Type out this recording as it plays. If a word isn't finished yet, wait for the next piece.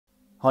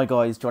Hi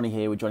guys, Johnny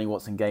here with Johnny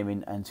Watson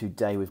Gaming, and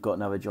today we've got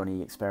another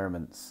Johnny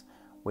Experiments.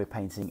 We're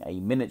painting a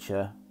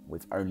miniature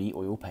with only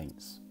oil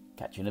paints.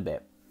 Catch you in a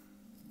bit.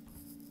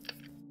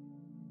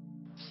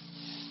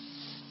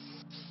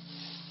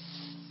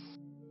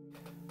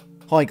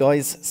 Hi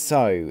guys,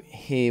 so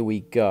here we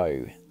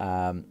go.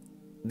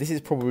 This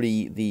is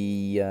probably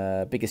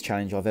the biggest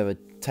challenge I've ever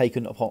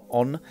taken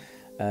on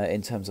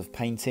in terms of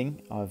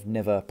painting. I've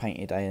never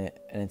painted an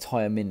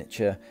entire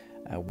miniature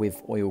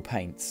with oil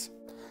paints.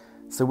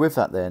 So with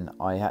that then,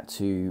 I had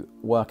to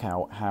work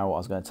out how I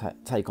was going to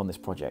take on this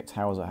project.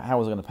 How was I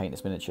going to paint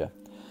this miniature?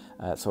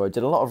 So I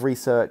did a lot of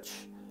research,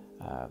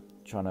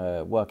 trying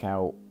to work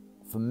out,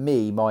 for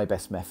me, my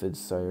best methods.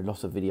 So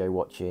lots of video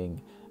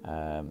watching,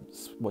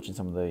 watching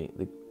some of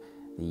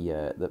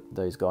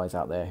those guys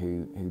out there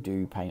who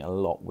do paint a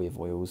lot with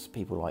oils.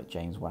 People like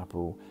James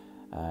Wapple,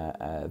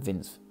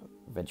 Vince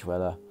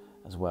Ventuella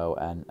as well,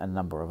 and a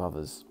number of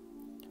others.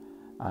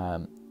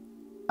 And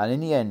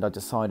in the end, I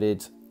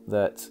decided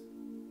that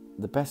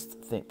the best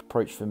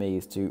approach for me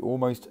is to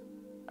almost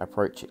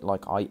approach it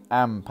like I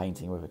am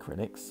painting with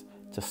acrylics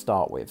to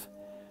start with.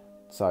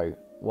 So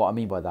what I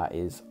mean by that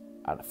is,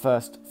 at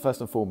first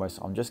and foremost,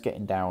 I'm just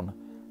getting down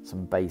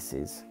some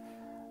bases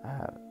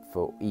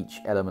for each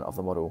element of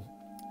the model.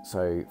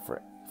 So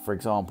for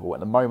example,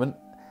 at the moment,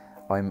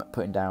 I'm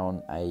putting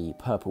down a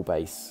purple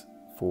base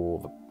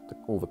for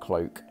all the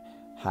cloak,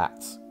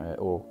 hat,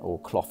 or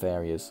cloth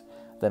areas.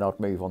 Then I'd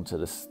move on to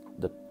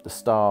the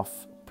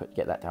staff,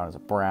 get that down as a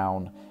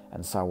brown,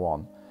 and so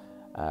on.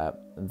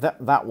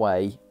 That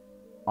way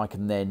I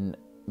can then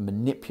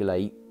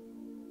manipulate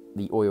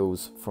the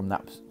oils from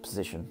that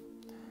position,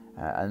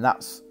 and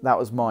that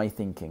was my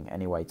thinking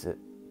anyway to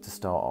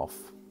start off.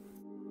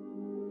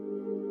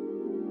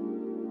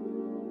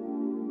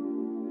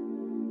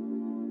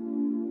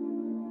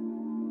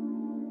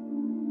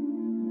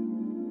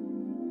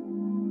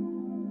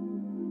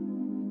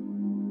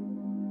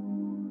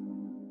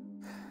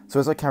 So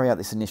as I carry out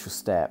this initial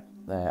step,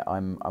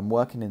 I'm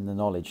working in the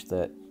knowledge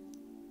that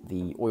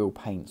the oil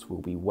paints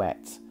will be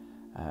wet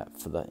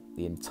for the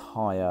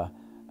entire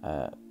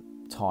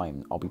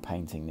time I'll be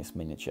painting this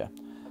miniature.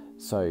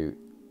 So,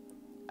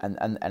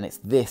 and it's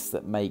this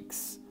that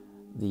makes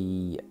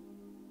the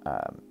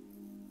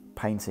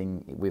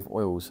painting with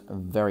oils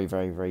very,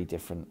 very, very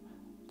different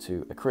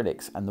to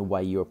acrylics and the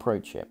way you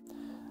approach it.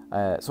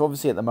 So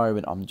obviously at the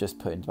moment I'm just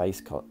putting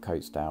base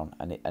coats down,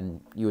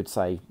 and you would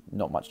say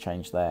not much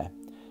change there.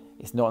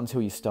 It's not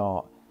until you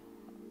start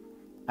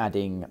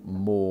adding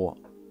more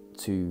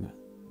to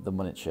the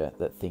miniature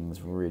that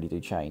things really do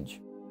change.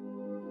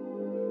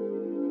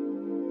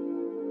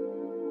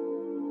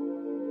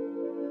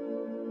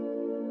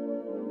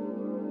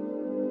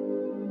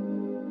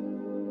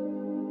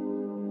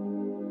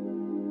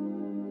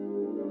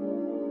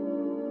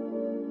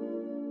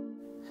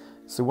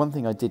 So one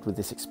thing I did with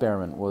this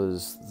experiment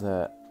was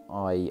that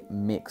I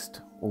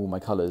mixed all my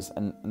colours,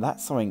 and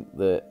that's something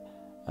that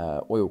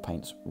oil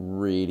paints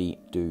really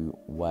do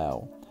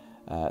well.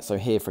 So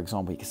here, for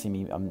example, you can see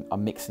me,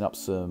 I'm mixing up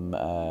some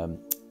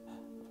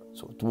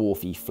sort of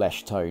dwarfy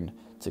flesh tone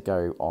to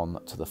go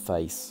on to the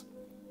face.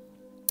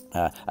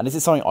 And this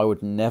is something I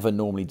would never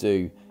normally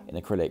do in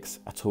acrylics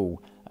at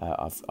all.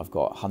 I've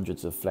got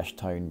hundreds of flesh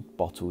tone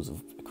bottles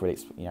of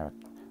acrylics, you know,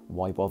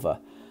 why bother?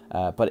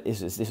 But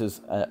this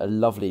was a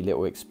lovely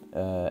little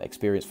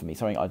experience for me,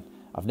 something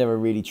I've never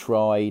really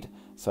tried.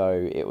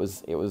 So it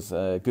was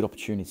a good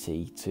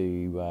opportunity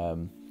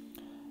to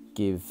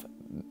give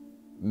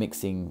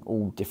mixing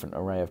all different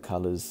array of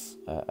colours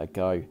a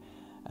go,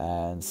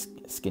 and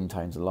skin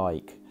tones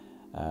alike.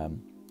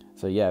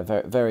 So yeah,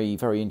 very, very,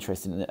 very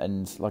interesting.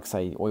 And like I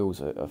say, oils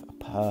are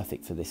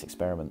perfect for this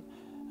experiment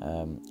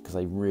because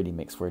they really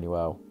mix really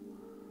well.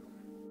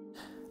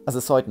 As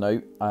a side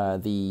note,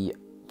 the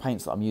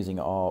paints that I'm using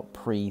are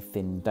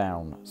pre-thinned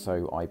down,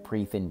 so I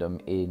pre-thinned them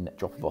in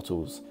dropper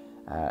bottles.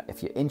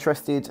 If you're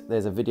interested,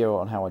 there's a video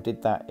on how I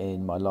did that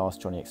in my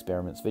last Johnny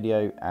Experiments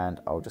video, and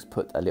I'll just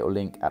put a little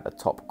link at the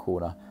top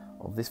corner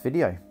of this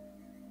video.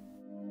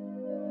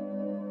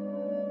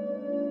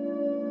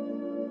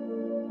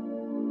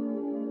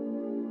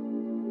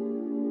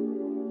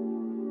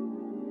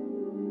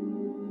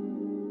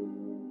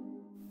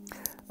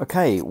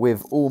 Okay,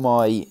 with all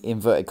my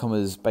inverted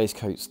commas base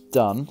coats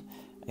done,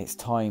 it's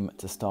time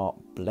to start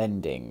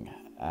blending,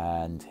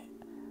 and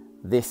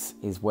this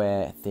is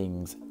where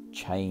things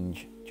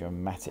change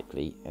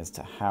dramatically as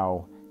to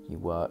how you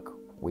work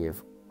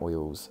with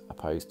oils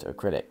opposed to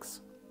acrylics.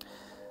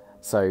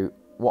 So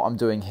what I'm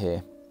doing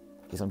here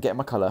is I'm getting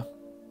my colour,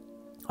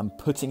 I'm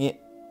putting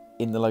it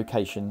in the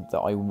location that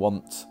I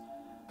want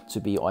to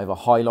be either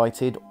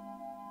highlighted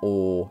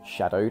or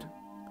shadowed.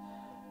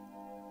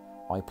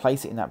 I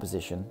place it in that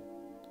position,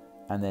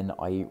 and then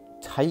I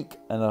take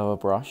another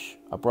brush,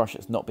 a brush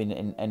that's not been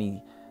in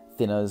any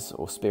thinners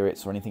or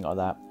spirits or anything like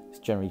that. It's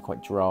generally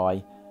quite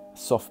dry,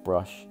 soft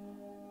brush,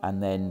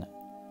 and then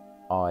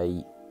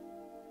I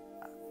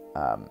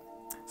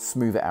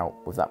smooth it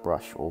out with that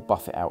brush, or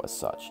buff it out as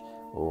such,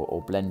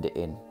 or blend it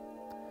in.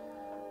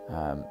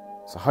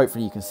 So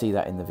hopefully you can see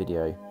that in the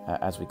video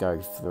as we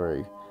go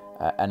through.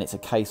 And it's a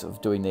case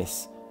of doing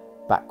this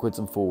backwards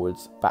and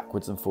forwards,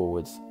 backwards and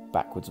forwards,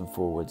 backwards and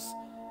forwards,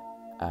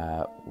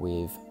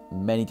 with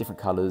many different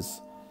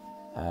colours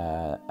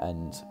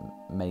and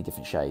many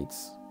different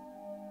shades.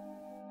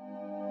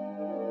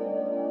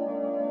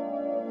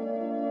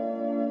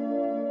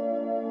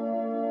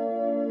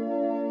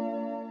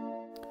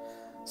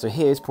 So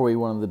here's probably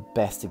one of the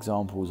best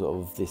examples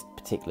of this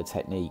particular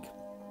technique.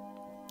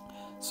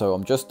 So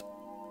I'm just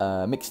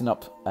mixing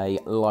up a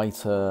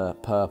lighter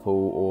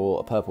purple, or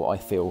a purple I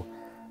feel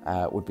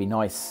would be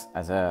nice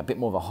as a bit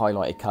more of a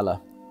highlighted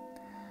colour.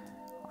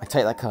 I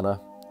take that colour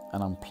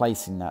and I'm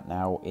placing that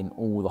now in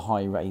all the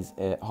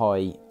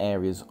high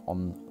areas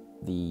on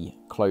the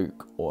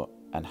cloak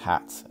and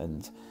hat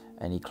and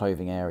any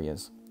clothing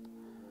areas.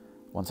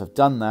 Once I've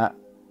done that,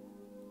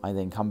 I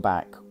then come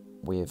back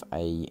with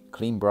a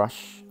clean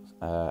brush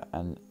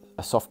and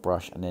a soft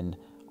brush, and then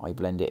I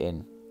blend it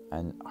in,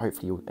 and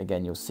hopefully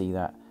you'll see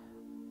that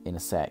in a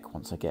sec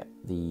once I get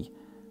the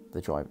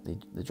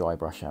dry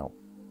brush out.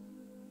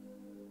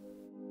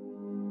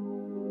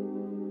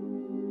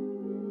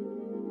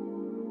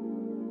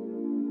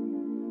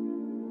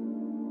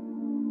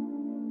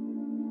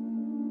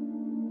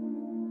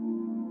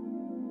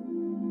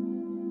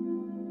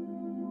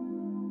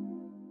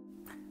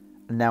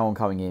 And now I'm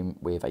coming in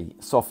with a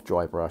soft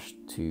dry brush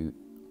to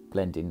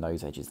blend in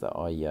those edges that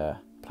I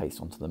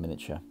placed onto the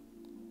miniature.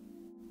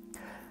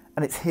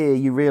 And it's here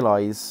you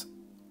realise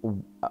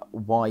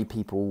why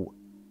people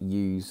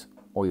use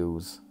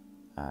oils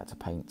to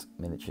paint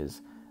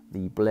miniatures.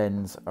 The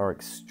blends are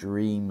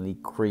extremely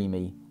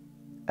creamy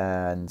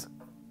and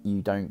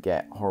you don't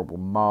get horrible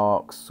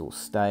marks or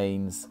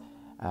stains.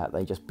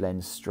 They just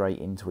blend straight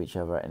into each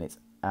other and it's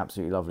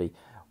absolutely lovely.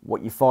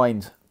 What you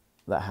find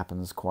that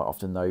happens quite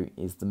often though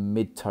is the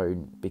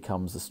mid-tone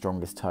becomes the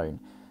strongest tone.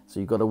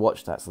 So you've got to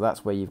watch that. So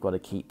that's where you've got to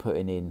keep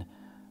putting in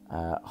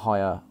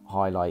higher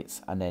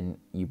highlights, and then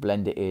you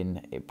blend it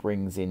in, it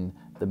brings in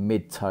the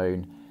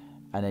mid-tone,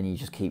 and then you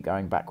just keep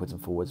going backwards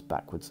and forwards,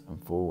 backwards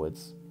and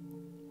forwards.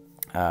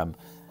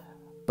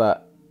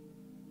 But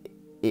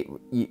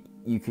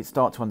you could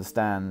start to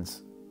understand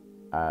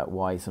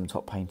why some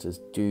top painters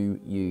do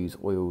use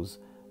oils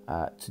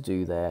to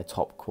do their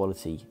top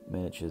quality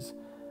miniatures.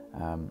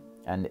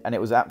 And it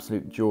was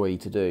absolute joy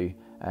to do.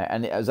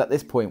 And it was at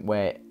this point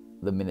where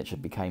the miniature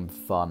became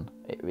fun.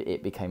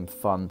 It became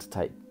fun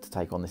to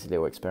take on this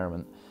little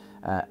experiment,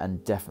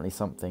 and definitely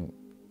something.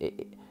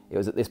 It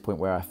was at this point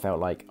where I felt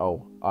like,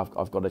 oh,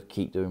 I've got to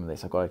keep doing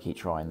this. I've got to keep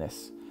trying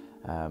this.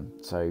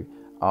 So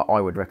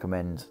I would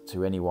recommend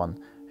to anyone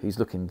who's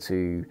looking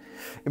to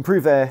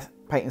improve their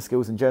painting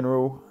skills in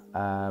general,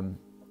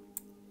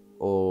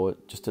 or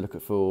just to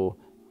look for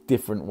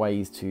different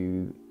ways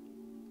to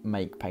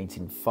make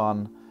painting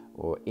fun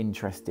or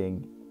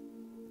interesting,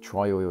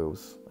 try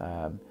oils.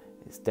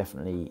 It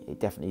definitely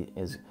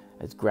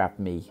has grabbed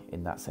me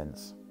in that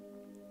sense.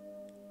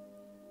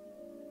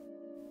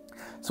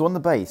 So on the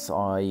base,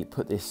 I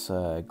put this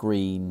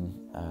green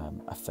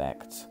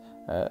effect.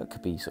 It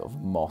could be sort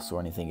of moss or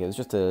anything. It was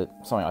just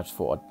something I just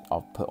thought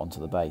I'll put onto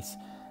the base.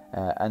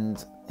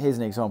 And here's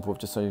an example of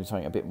just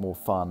something a bit more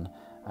fun,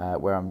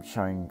 where I'm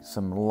showing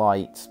some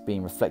light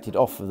being reflected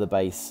off of the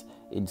base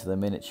into the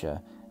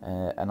miniature.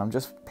 And I'm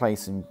just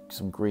placing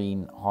some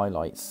green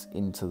highlights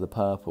into the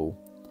purple,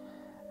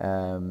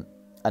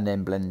 and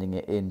then blending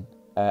it in.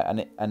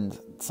 And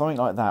something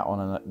like that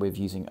with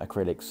using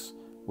acrylics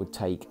would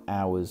take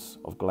hours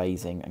of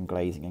glazing and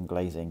glazing and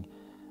glazing.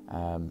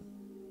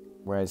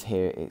 Whereas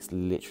here it's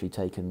literally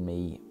taken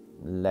me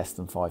less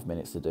than 5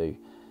 minutes to do.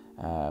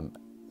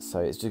 So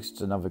it's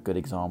just another good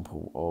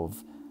example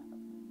of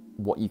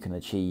what you can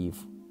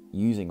achieve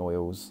using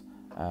oils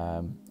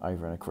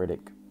over an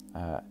acrylic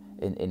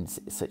in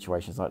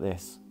situations like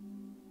this.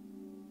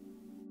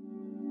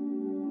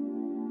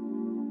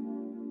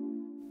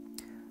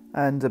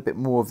 And a bit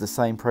more of the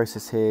same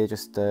process here,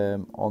 just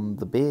on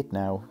the beard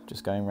now,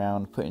 just going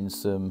around putting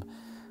some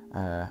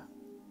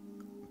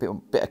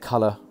bit of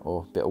colour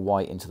or bit of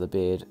white into the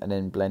beard and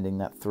then blending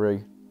that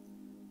through.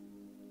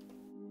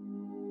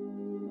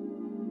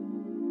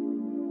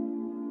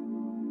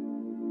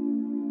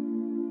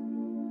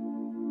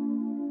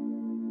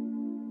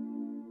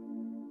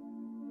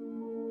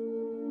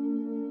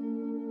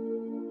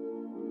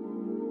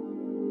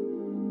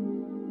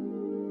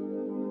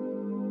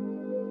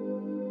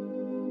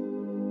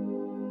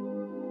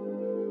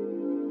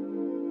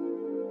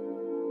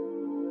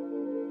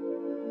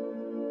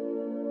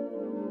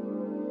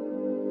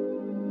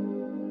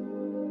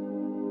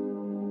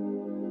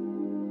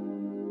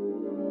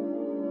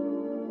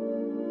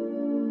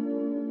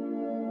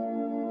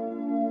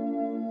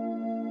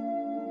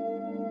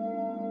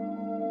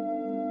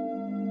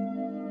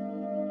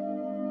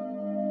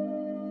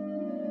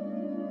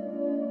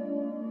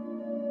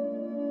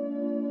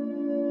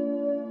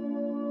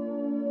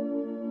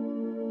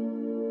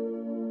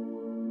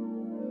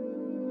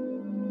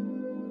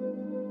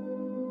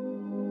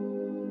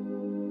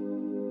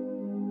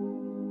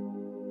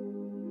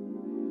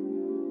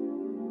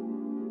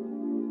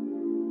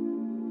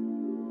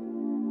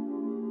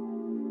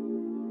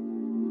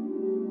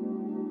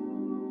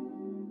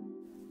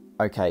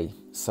 Okay,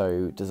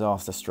 so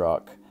disaster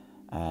struck,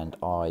 and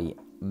I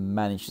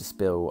managed to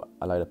spill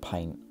a load of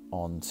paint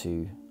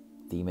onto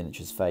the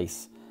miniature's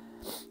face,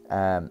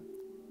 and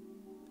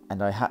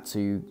I had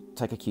to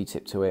take a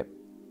Q-tip to it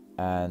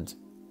and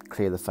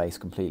clear the face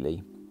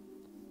completely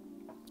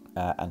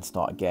and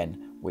start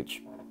again,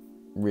 which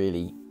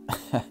really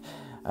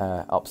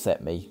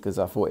upset me because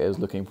I thought it was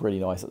looking pretty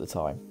nice at the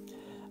time.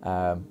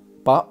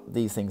 But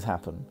these things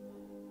happen.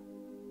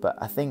 But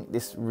I think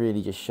this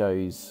really just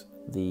shows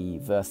the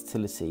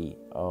versatility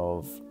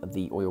of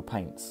the oil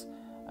paints.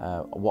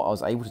 What I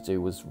was able to do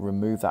was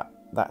remove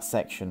that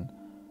section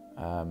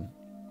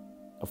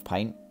of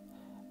paint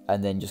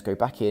and then just go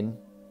back in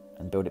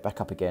and build it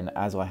back up again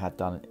as I had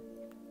done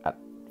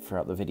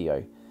throughout the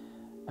video.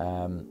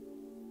 And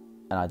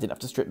I didn't have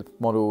to strip the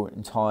model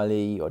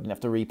entirely, or I didn't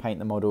have to repaint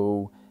the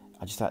model.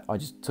 I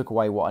just took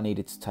away what I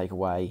needed to take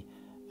away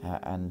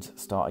and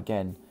start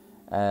again.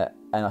 And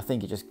I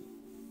think it just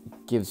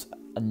gives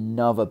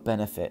another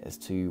benefit as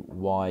to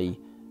why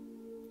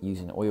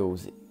using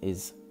oils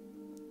is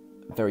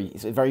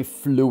it's a very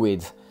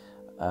fluid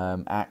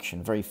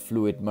action, very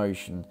fluid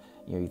motion.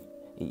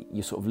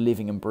 You're sort of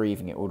living and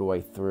breathing it all the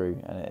way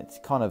through, and it's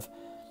kind of,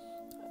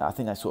 I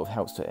think that sort of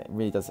helps to, it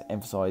really does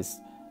emphasize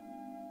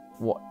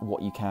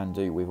what you can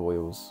do with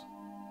oils.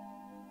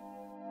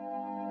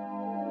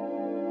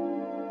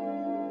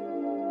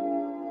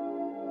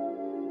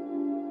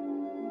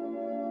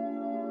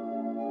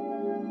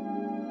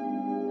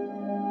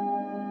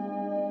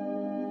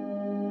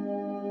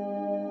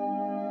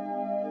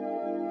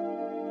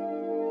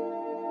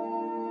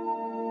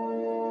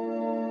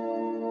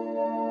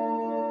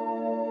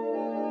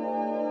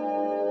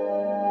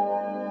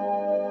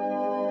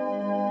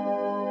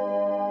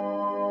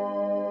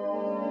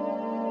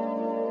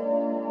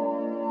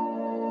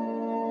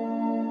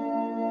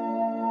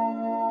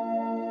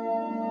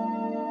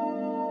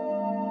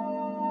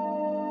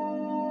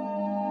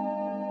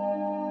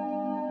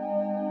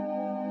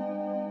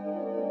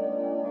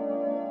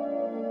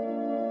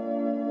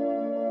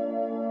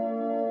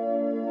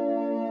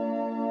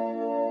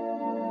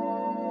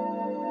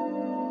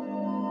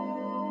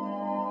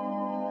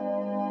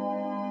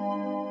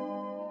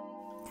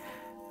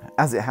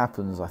 As it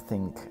happens, I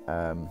think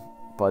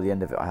by the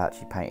end of it, I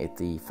actually painted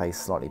the face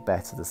slightly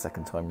better the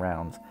second time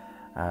round.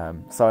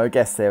 So I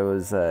guess there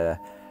was,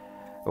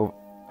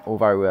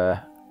 although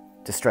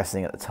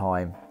distressing at the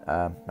time,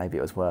 maybe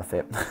it was worth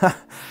it.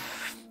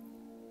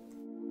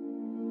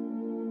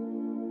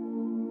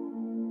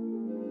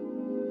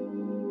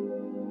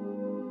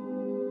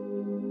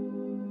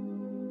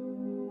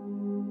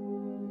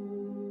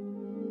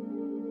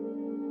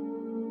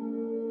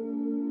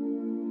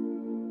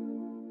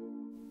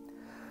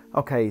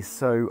 Okay,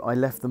 so I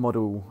left the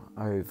model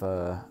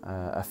over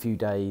a few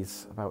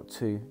days, about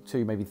two,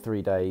 maybe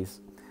 3 days,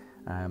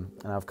 and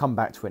I've come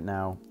back to it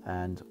now,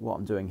 and what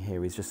I'm doing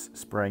here is just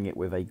spraying it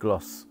with a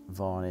gloss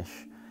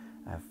varnish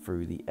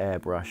through the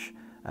airbrush.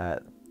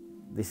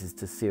 This is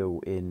to seal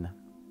in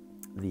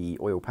the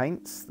oil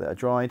paints that are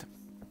dried,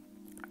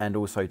 and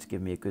also to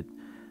give me a good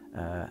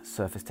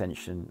surface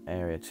tension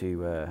area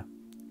to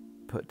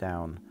put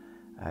down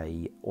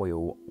a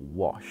oil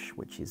wash,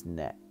 which is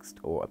next,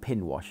 or a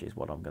pin wash is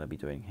what I'm going to be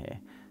doing here.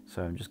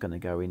 So I'm just going to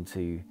go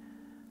into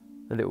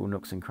the little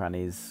nooks and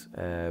crannies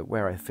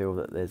where I feel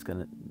that there's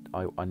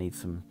I need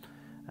some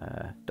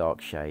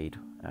dark shade,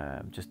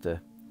 just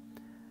to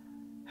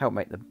help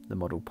make the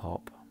model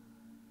pop.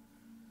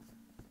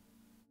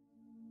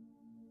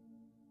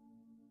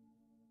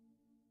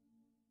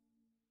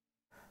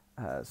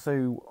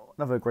 So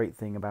another great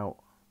thing about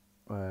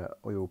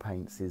oil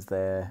paints is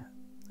their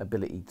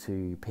ability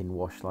to pin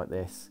wash like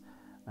this.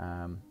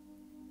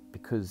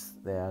 Because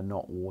they are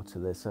not water,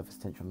 the surface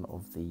tension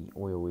of the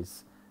oil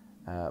is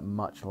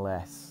much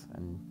less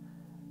and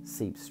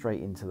seeps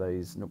straight into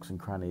those nooks and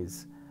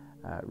crannies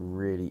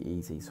really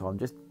easy. So I'm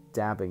just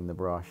dabbing the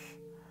brush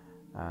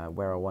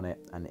where I want it,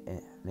 and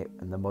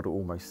the model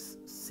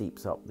almost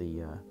seeps up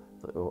the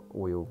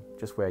oil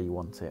just where you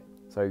want it.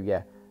 So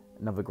yeah,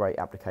 another great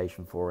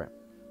application for it.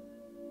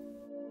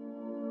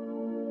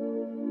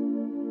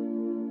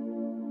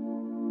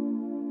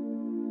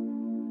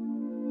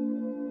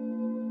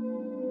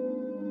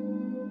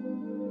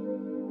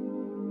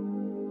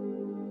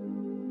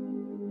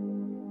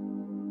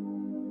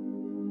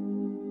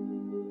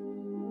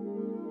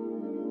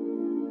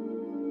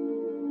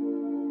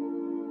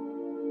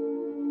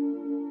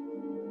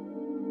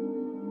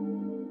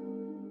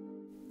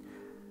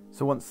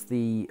 So once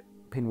the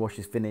pin wash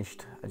is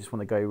finished, I just want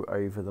to go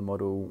over the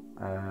model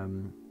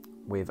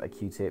with a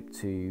Q-tip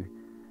to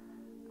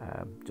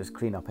just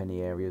clean up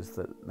any areas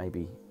that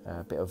maybe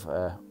a bit of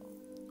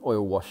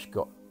oil wash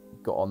got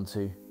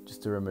onto,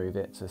 just to remove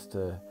it, just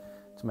to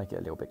make it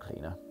a little bit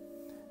cleaner.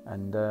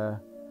 And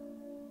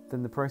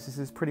then the process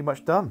is pretty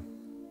much done.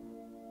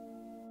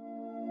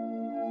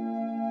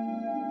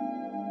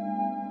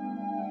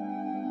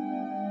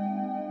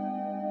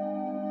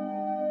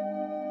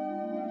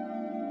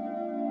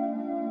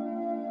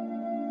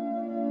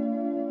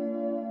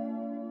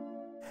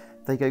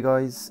 There you go,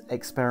 guys.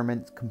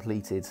 Experiment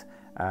completed.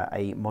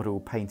 A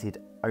model painted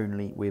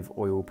only with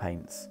oil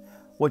paints.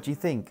 What do you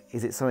think?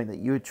 Is it something that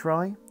you would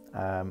try?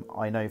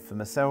 I know for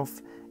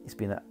myself, it's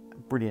been a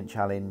brilliant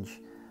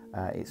challenge.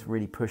 It's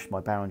really pushed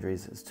my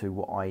boundaries as to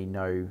what I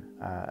know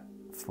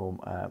from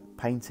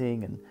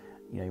painting, and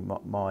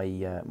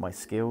my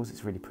skills.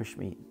 It's really pushed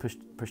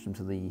them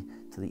to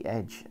the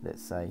edge,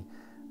 let's say.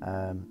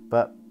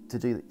 But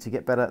to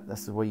get better,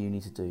 that's the way you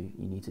need to do.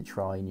 You need to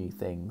try new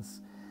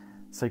things.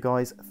 So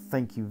guys,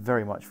 thank you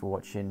very much for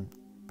watching.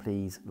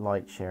 Please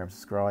like, share and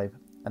subscribe,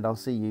 and I'll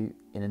see you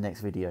in the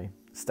next video.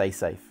 Stay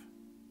safe.